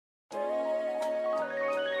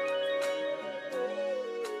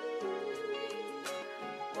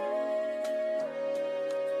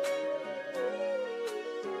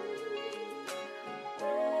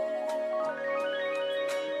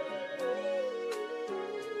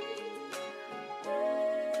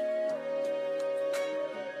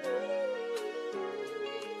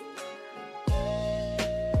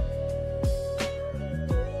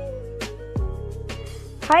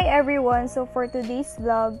Hi everyone, so for today's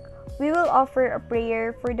vlog, we will offer a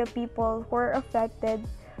prayer for the people who are affected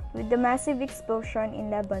with the massive explosion in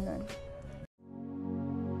Lebanon.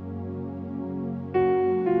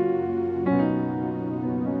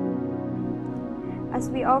 As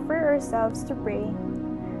we offer ourselves to pray,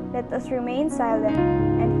 let us remain silent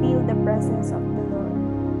and feel the presence of the Lord.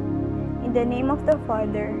 In the name of the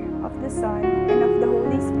Father, of the Son, and of the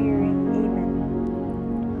Holy Spirit,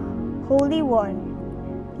 Amen. Holy One,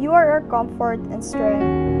 you are our comfort and strength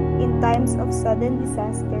in times of sudden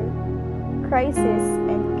disaster, crisis,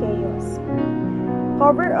 and chaos.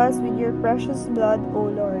 Cover us with your precious blood, O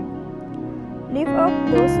Lord. Lift up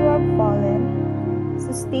those who have fallen,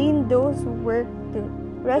 sustain those who work to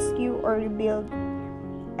rescue or rebuild,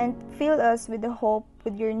 and fill us with the hope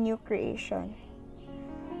with your new creation.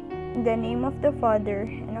 In the name of the Father,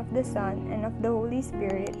 and of the Son, and of the Holy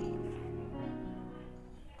Spirit,